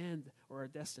not our end or our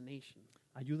destination.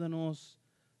 Ayúdanos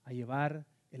a llevar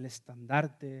el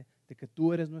estandarte de que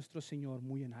tú eres nuestro Señor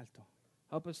muy en alto.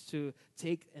 Help us to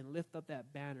take and lift up that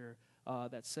banner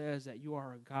that says that you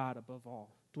are a God above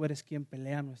all, Tú eres quien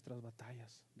pelea nuestras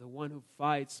batallas. the one who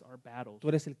fights our battles, Tú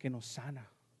eres el que nos sana.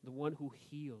 the one who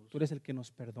heals, Tú eres el que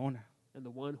nos perdona. and the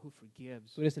one who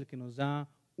forgives. Tú eres el que nos da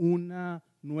una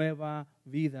nueva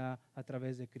vida a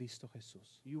través de Cristo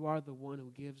Jesús. You are the one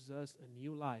who gives us a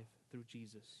new life through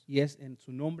Jesus. Y es en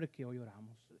su nombre que hoy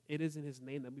oramos. It is in his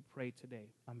name that we pray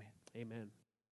today. Amén. Amen.